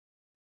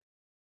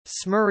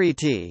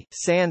Smriti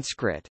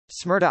Sanskrit,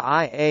 Smrta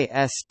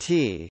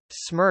iast,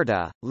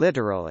 Smrta,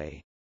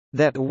 literally,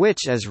 that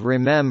which is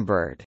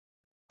remembered,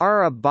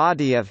 are a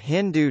body of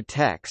Hindu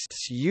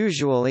texts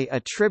usually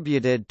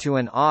attributed to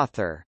an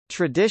author,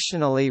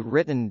 traditionally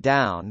written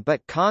down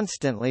but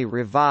constantly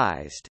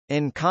revised,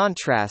 in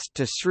contrast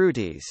to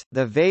Srutis,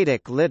 the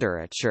Vedic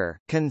literature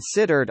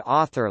considered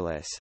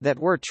authorless, that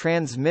were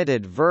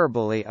transmitted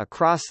verbally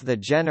across the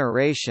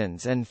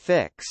generations and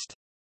fixed.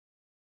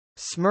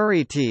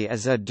 Smriti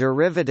is a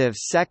derivative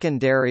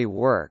secondary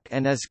work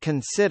and is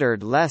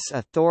considered less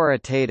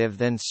authoritative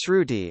than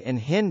Sruti in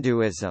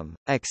Hinduism,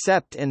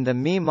 except in the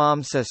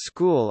Mimamsa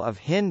school of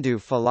Hindu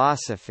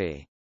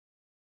philosophy.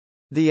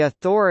 The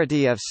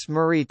authority of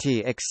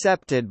Smriti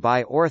accepted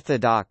by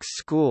orthodox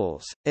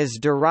schools, is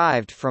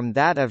derived from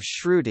that of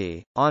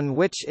Shruti, on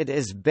which it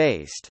is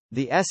based.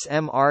 The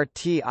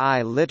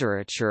Smrti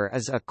literature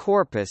is a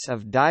corpus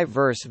of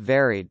diverse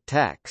varied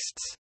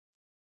texts.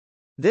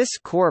 This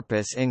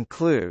corpus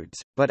includes,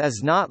 but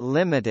is not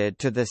limited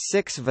to the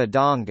 6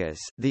 Vedangas,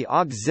 the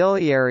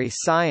auxiliary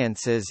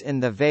sciences in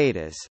the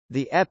Vedas,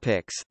 the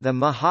epics, the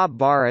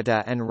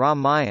Mahabharata and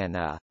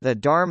Ramayana, the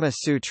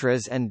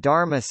Dharma-sūtras and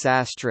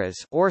Dharma-sāstras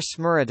or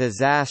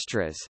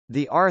Smritisastras,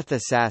 the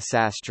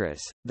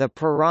Arthasastras, the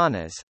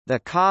Puranas, the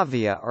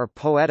Kavya or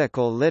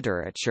poetical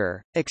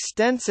literature,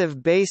 extensive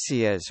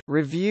Bhasyas,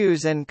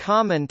 reviews and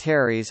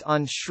commentaries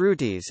on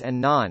Shrutis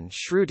and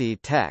non-Shruti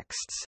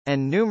texts,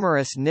 and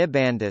numerous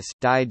Nibandhas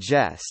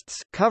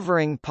digests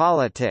covering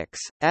politics,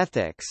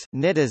 ethics,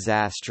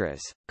 Nidasastras,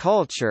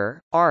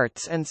 culture,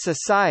 arts and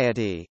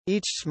society.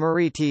 Each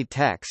Smriti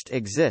text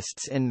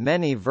exists in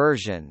many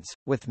versions,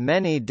 with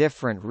many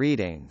different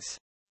readings.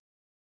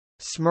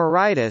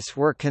 Smritis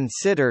were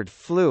considered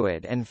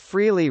fluid and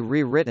freely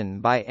rewritten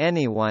by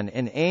anyone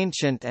in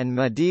ancient and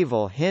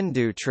medieval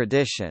Hindu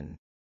tradition.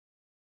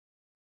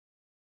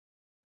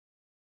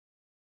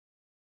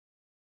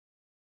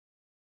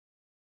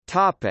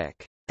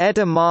 Topic: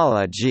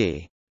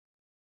 Etymology.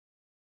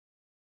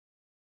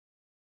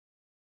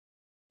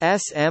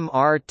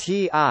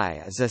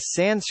 Smrti is a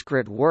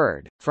Sanskrit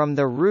word, from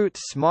the root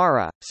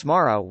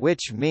smara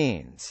which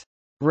means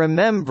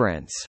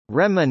remembrance,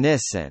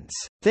 reminiscence,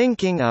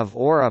 thinking of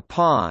or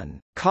upon,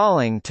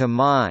 calling to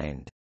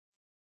mind,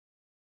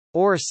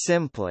 or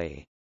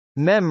simply,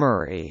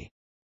 memory.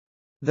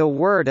 The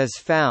word is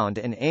found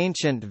in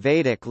ancient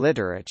Vedic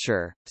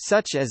literature,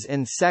 such as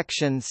in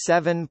section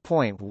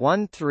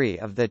 7.13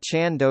 of the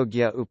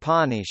Chandogya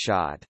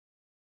Upanishad.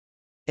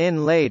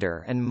 In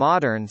later and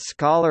modern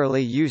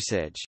scholarly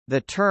usage, the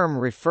term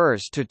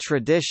refers to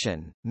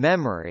tradition,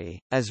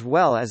 memory, as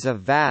well as a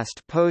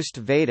vast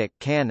post-Vedic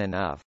canon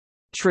of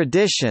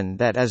tradition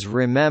that is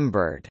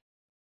remembered.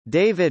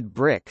 David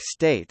Brick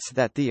states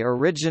that the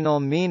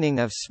original meaning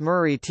of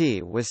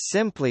Smriti was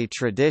simply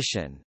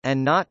tradition,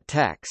 and not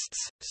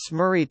texts.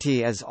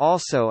 Smriti is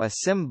also a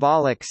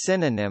symbolic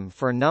synonym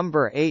for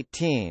number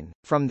 18,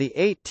 from the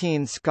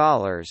 18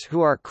 scholars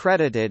who are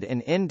credited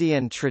in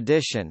Indian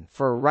tradition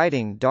for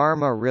writing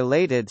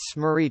Dharma-related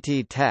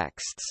Smriti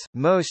texts.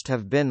 Most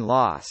have been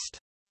lost.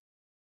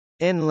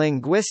 In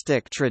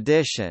linguistic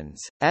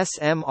traditions,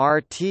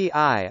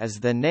 Smrti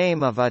is the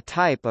name of a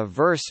type of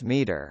verse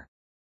meter.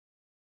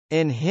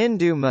 In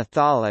Hindu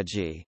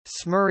mythology,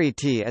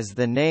 Smriti is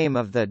the name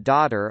of the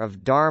daughter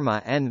of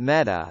Dharma and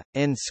Metta.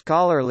 In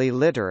scholarly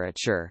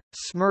literature,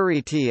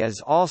 Smriti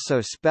is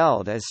also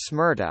spelled as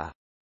Smrta.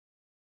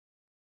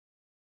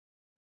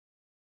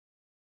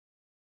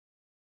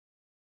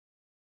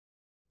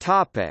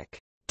 Topic: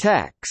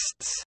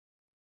 Texts.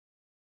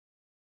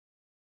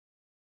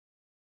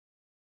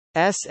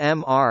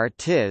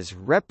 Smrtis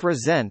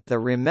represent the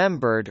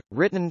remembered,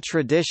 written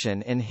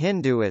tradition in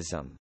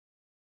Hinduism.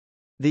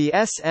 The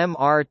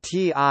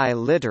Smrti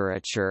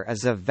literature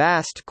is a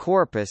vast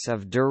corpus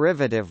of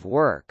derivative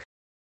work.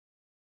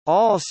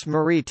 All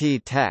Smriti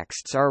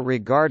texts are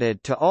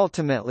regarded to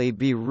ultimately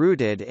be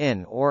rooted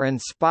in or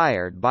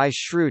inspired by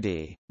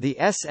Shruti. The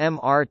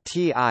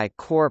Smrti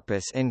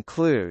corpus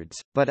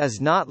includes, but is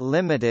not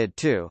limited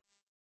to,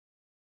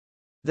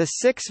 the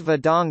 6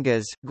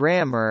 Vedangas: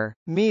 grammar,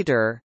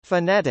 meter,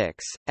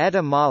 phonetics,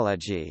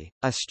 etymology,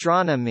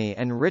 astronomy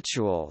and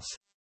rituals.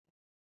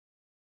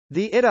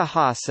 The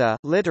Itihasa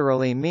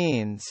literally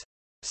means,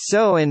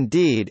 "So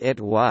indeed it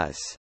was."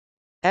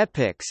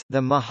 Epics: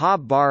 the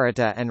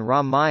Mahabharata and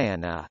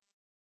Ramayana.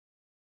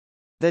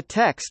 The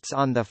texts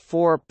on the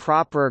 4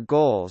 proper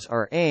goals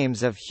or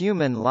aims of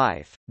human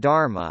life,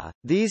 Dharma.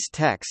 These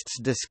texts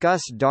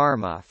discuss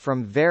Dharma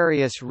from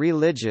various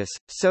religious,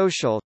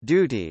 social,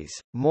 duties,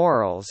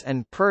 morals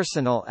and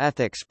personal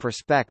ethics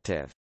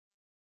perspective.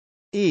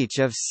 Each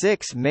of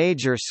 6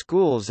 major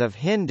schools of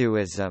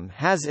Hinduism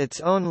has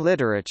its own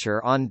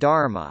literature on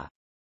Dharma.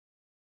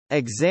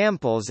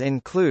 Examples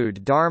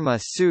include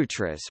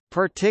Dharma-sūtras,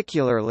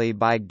 particularly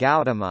by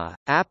Gautama,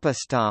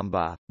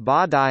 Apastamba,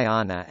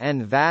 Baudhayana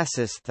and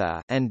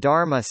Vasistha, and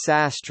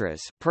Dharma-sāstras,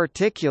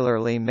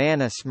 particularly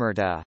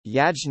Manusmrta,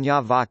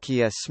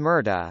 Yajñavakya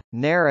Smrta,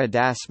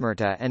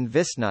 Naradasmrta and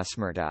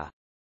Visnusmrta.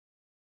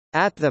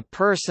 At the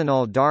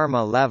personal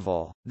Dharma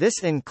level,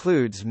 this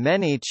includes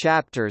many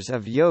chapters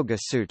of Yoga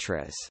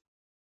Sutras.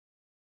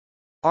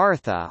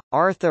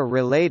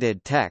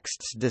 Artha-related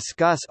texts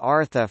discuss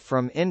artha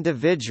from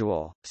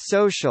individual,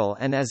 social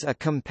and as a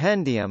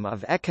compendium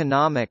of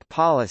economic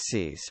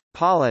policies,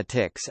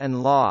 politics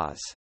and laws.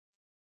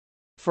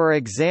 For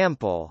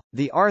example,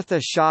 the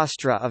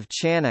Artha-shastra of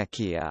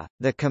Chanakya,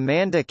 the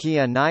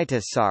Kamandakya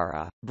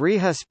Nitisara,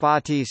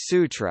 Brihaspati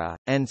Sutra,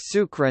 and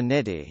Sukra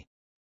Niti.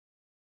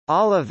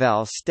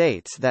 Olivelle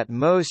states that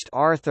most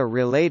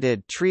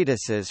artha-related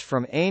treatises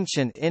from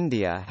ancient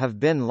India have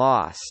been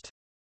lost.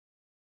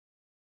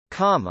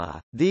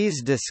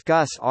 These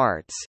discuss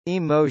arts,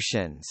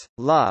 emotions,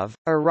 love,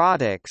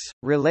 erotics,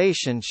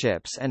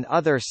 relationships and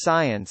other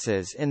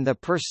sciences in the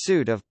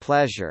pursuit of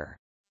pleasure.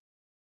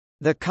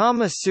 The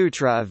Kama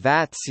Sutra of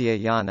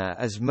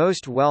Vatsyayana is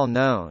most well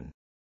known.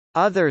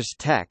 Others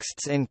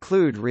texts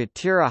include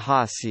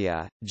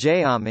Ratirahasya,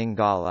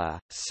 Jayamangala,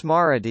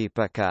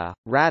 Smaradipaka,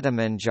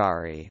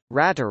 Ratamanjari,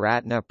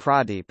 Rataratna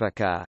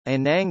Pradipaka,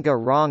 Ananga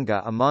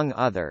Ranga among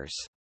others.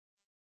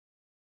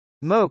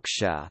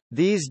 Moksha,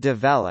 these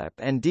develop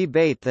and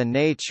debate the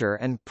nature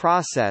and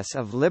process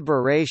of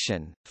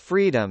liberation,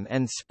 freedom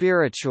and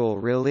spiritual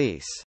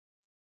release.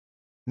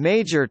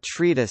 Major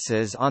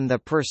treatises on the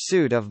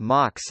pursuit of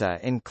moksha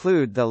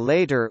include the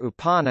later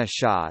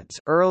Upanishads.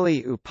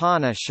 Early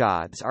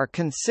Upanishads are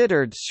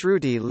considered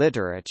Shruti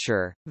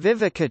literature,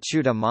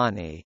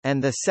 Vivekachudamani,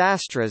 and the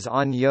Sastras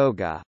on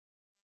yoga.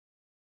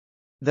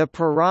 The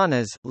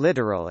Puranas,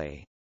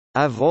 literally,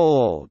 of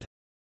old.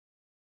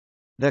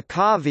 The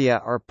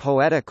Kavya or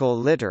poetical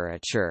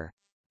literature.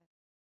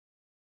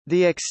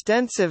 The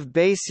extensive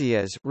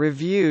Bhasyas,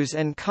 reviews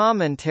and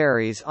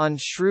commentaries on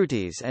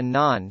Shrutis and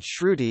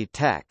non-Shruti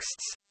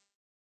texts.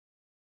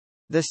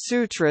 The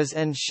sutras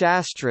and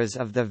shastras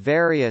of the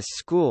various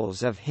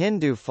schools of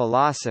Hindu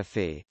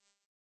philosophy.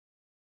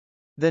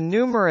 The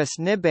numerous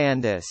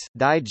Nibandhas,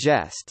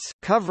 digests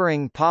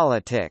covering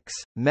politics,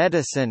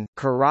 medicine,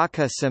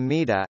 Karaka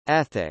Samhita,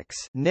 ethics,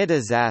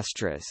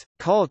 Nidasastras,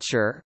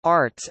 culture,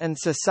 arts and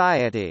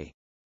society.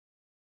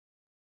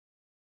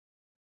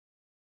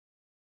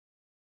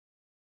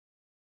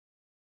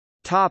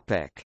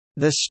 Topic: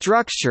 The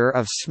structure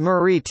of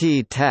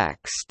Smriti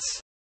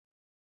texts.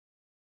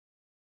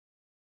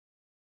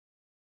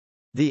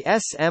 The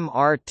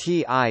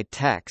Smrti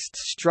texts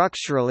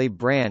structurally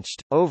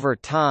branched, over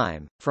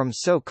time, from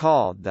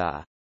so-called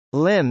the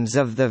limbs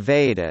of the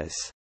Vedas,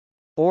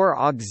 or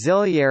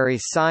auxiliary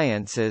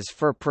sciences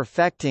for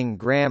perfecting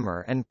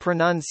grammar and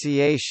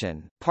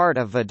pronunciation, part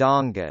of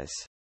Vedangas.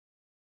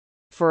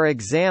 For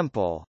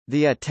example,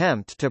 the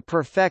attempt to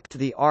perfect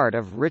the art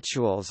of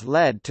rituals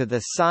led to the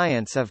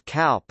science of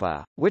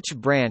Kalpa, which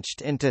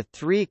branched into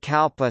 3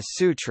 Kalpa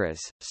Sutras,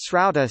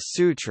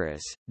 Srauta-sūtras,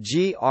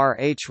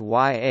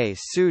 Grhya-Sutras,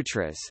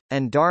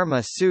 and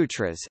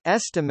Dharma-sūtras,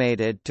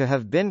 estimated to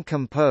have been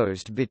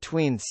composed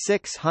between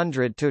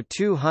 600 to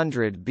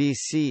 200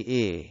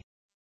 BCE.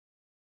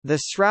 The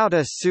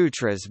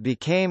Srauta-sūtras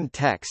became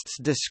texts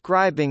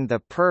describing the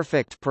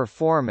perfect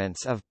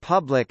performance of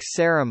public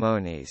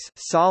ceremonies,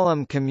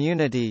 solemn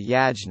community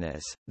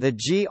yajnas. The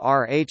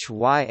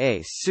Grhya-sutras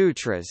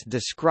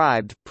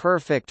described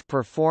perfect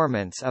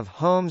performance of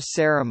home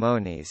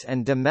ceremonies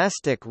and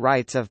domestic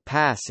rites of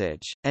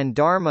passage, and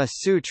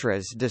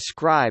Dharma-sūtras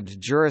described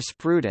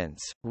jurisprudence,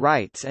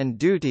 rights and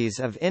duties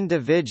of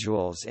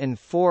individuals in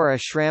 4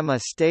 ashrama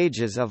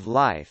stages of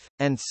life,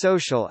 and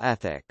social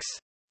ethics.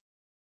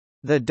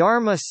 The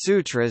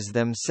Dharma-sūtras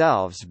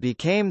themselves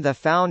became the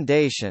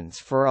foundations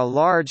for a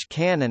large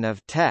canon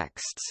of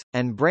texts,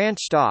 and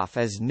branched off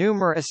as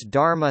numerous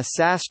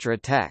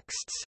Dharma-sastra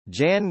texts.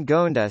 Jan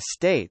Gonda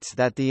states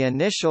that the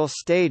initial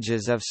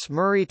stages of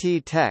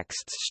Smriti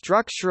texts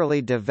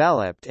structurally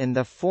developed in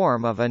the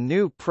form of a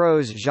new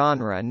prose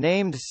genre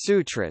named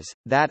sutras,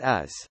 that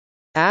is,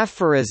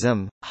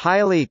 aphorism,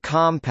 highly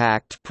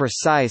compact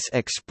precise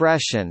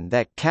expression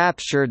that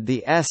captured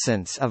the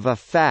essence of a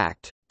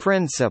fact,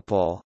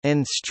 principle,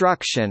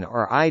 instruction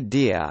or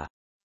idea.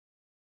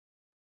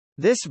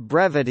 This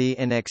brevity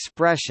in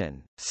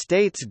expression,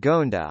 states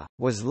Gonda,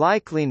 was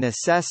likely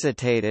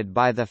necessitated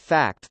by the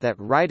fact that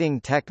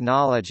writing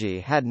technology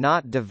had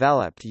not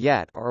developed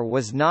yet or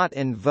was not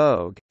in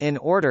vogue, in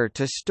order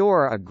to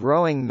store a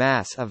growing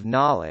mass of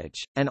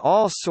knowledge, and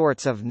all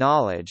sorts of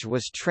knowledge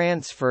was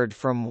transferred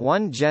from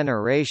one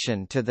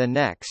generation to the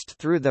next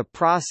through the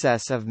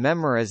process of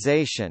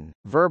memorization,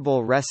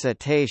 verbal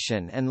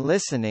recitation and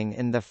listening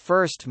in the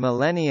first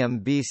millennium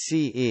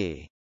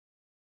BCE.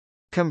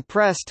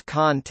 Compressed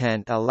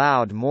content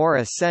allowed more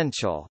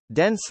essential,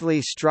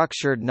 densely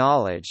structured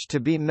knowledge to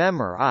be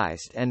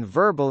memorized and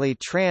verbally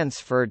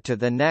transferred to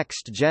the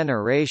next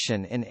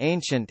generation in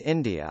ancient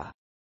India.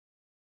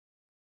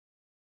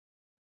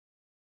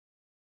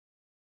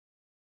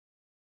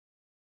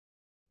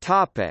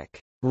 Topic: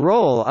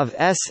 Role of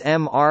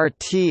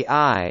Smrti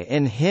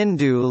in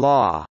Hindu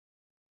law.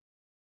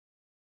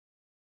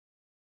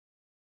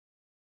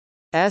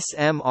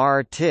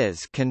 Smrtis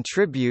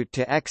contribute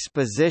to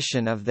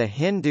exposition of the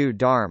Hindu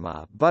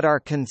Dharma but are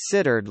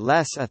considered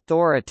less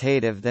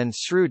authoritative than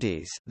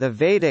Shrutis, the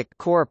Vedic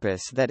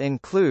corpus that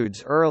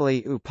includes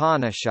early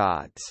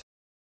Upanishads.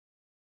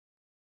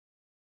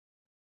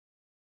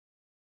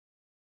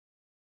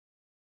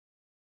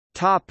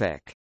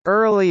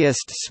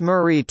 Earliest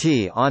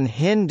Smriti on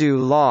Hindu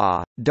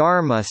law,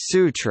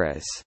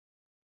 Dharma-sūtras.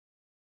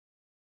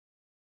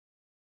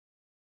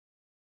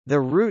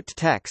 The root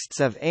texts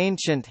of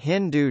ancient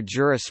Hindu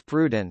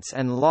jurisprudence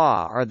and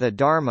law are the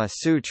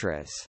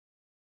Dharma-sūtras.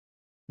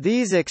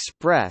 These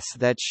express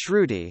that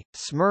Shruti,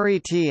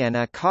 Smriti and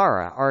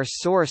Akara are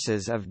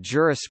sources of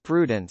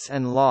jurisprudence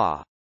and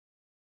law.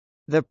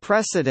 The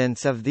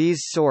precedence of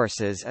these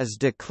sources is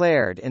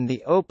declared in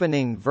the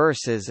opening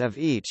verses of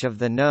each of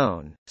the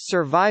known,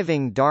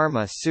 surviving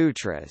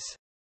Dharma-sūtras.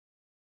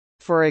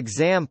 For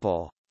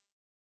example,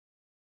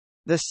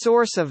 the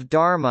source of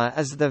Dharma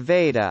is the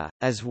Veda,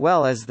 as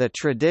well as the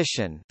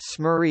tradition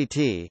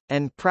Smriti,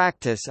 and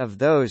practice of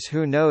those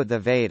who know the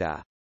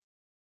Veda.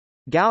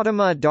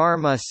 Gautama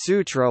Dharma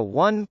Sutra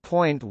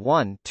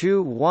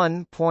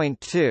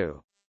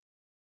 1.1-1.2.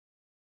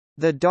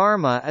 The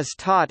Dharma is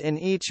taught in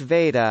each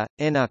Veda,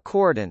 in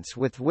accordance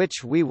with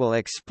which we will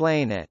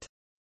explain it.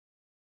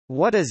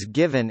 What is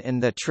given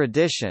in the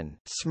tradition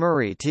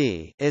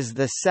Smriti is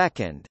the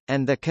second,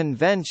 and the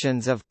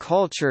conventions of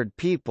cultured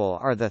people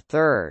are the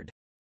third.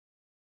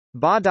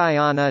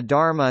 Baudhayana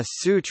Dharma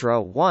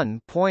Sutra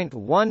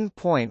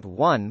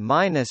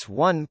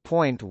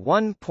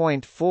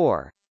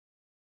 1.1.1-1.1.4.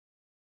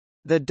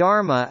 The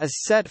Dharma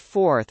is set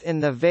forth in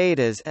the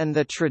Vedas and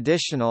the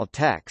traditional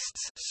texts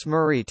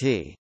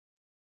Smriti.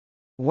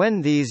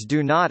 When these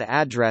do not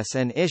address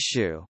an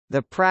issue,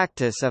 the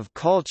practice of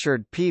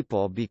cultured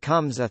people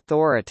becomes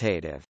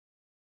authoritative.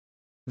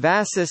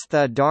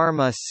 Vasistha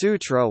Dharma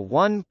Sutra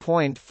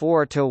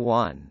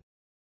 1.4-1.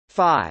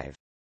 5.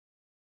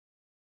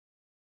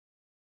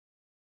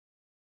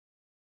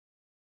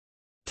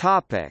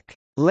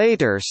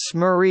 Later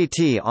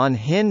Smriti on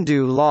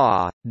Hindu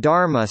law,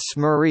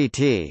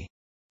 Dharma-smriti.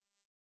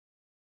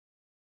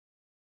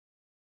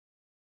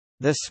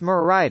 The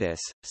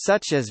Smritis,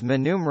 such as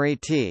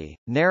Manusmriti,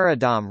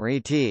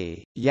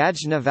 Naradamriti,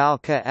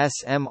 Yajnavalkya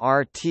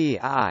Smrti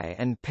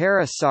and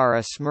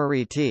Parasara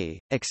Smriti,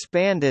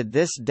 expanded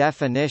this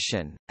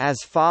definition,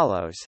 as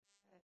follows: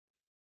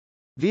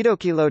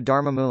 Vidokilo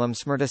Dharmamulam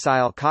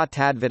Smrtisile ka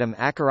tadvidam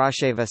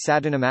akarasheva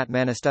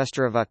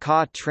sadunamatmanastustarava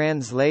ka.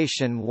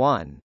 Translation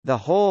 1. The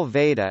whole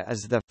Veda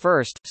is the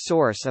first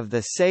source of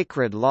the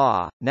sacred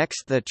law,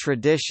 next the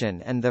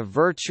tradition and the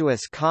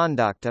virtuous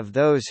conduct of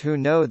those who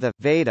know the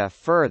Veda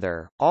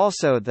further,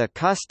 also the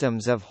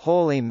customs of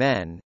holy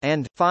men,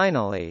 and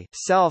finally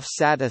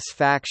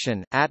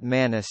self-satisfaction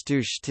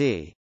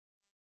atmanastushti.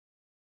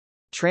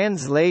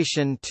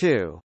 Translation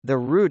 2. The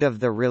root of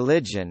the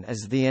religion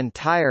is the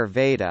entire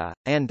Veda,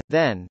 and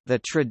then the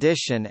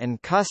tradition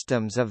and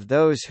customs of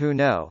those who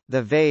know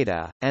the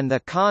Veda, and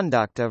the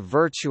conduct of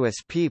virtuous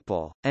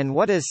people, and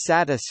what is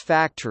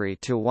satisfactory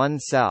to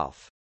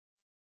oneself.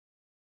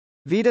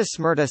 Veda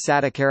smrta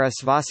satakara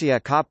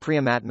svasya ka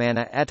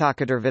priyamatmana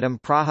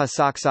etakadarvidam praha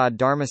saksad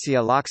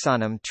dharmasya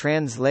laksanam.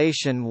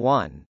 Translation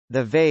 1.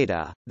 The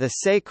Veda, the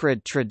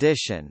sacred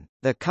tradition,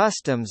 the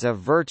customs of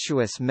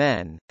virtuous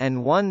men,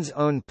 and one's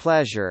own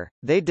pleasure,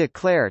 they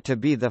declare to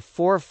be the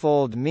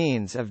fourfold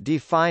means of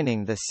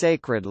defining the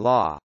sacred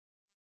law.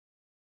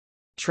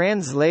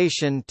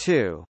 Translation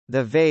 2.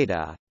 The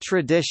Veda,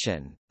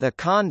 tradition, the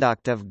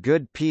conduct of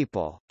good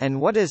people, and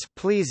what is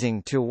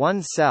pleasing to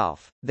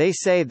oneself, they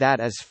say that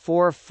is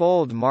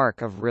fourfold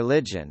mark of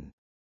religion.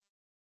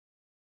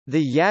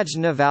 The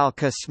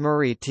Yajnavalkya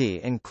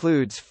Smriti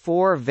includes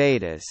 4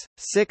 Vedas,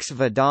 6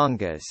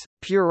 Vedangas,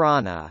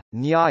 Purana,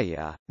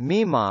 Nyaya,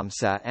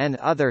 Mimamsa and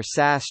other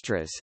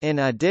sastras, in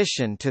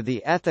addition to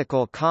the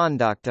ethical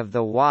conduct of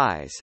the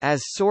wise,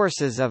 as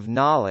sources of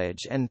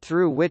knowledge and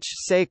through which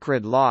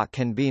sacred law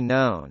can be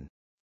known.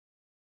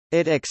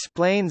 It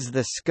explains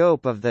the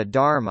scope of the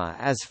Dharma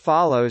as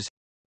follows: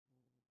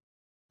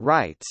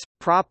 rights,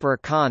 proper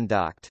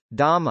conduct,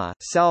 dhamma,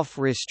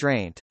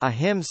 self-restraint,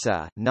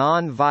 ahimsa,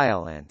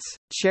 non-violence,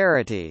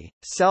 charity,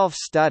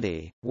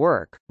 self-study,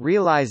 work,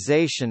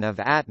 realization of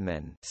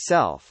Atman,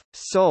 self,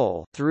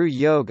 soul through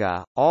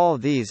yoga, all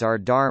these are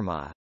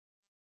dharma.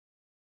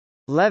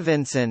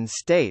 Levinson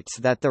states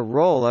that the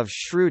role of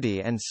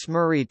Shruti and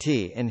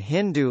Smriti in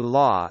Hindu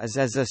law is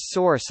as a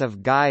source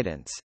of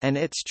guidance, and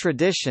its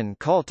tradition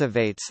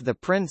cultivates the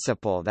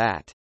principle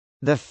that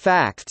the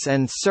facts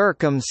and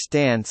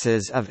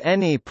circumstances of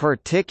any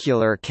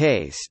particular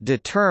case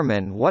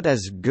determine what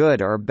is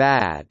good or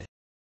bad.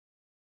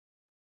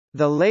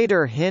 The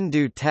later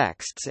Hindu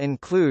texts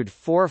include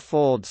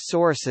fourfold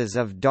sources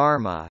of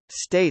dharma,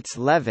 states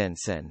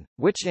Levinson,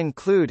 which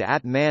include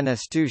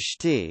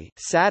atmanastushti,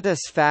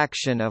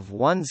 satisfaction of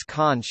one's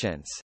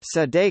conscience,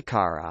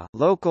 sadekara,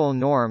 local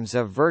norms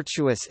of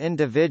virtuous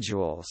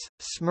individuals,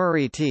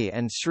 smriti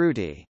and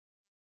shruti.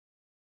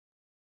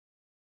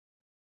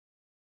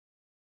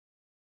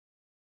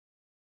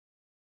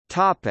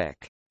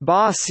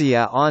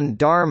 Bhasya on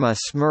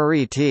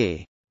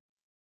Dharma-smriti.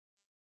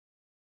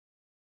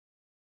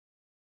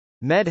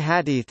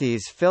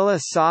 Medhadithi's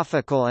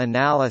philosophical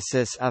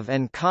analysis of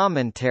and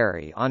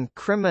commentary on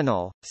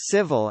criminal,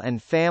 civil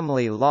and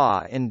family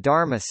law in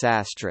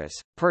Dharma-sūtras,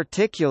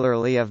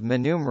 particularly of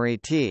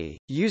Manusmriti,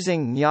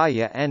 using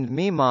Nyaya and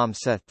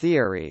Mimamsa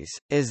theories,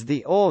 is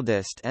the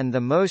oldest and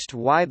the most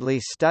widely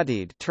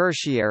studied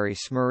tertiary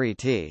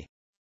Smriti.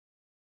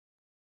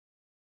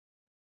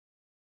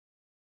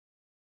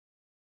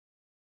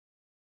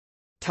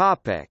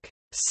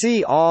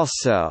 See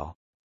also: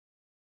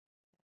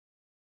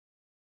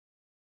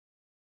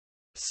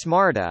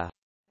 Smarta,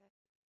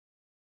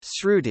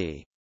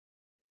 Shruti,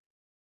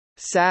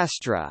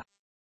 Sastra,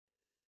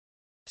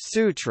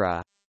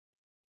 Sutra,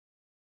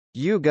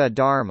 Yuga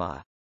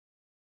Dharma.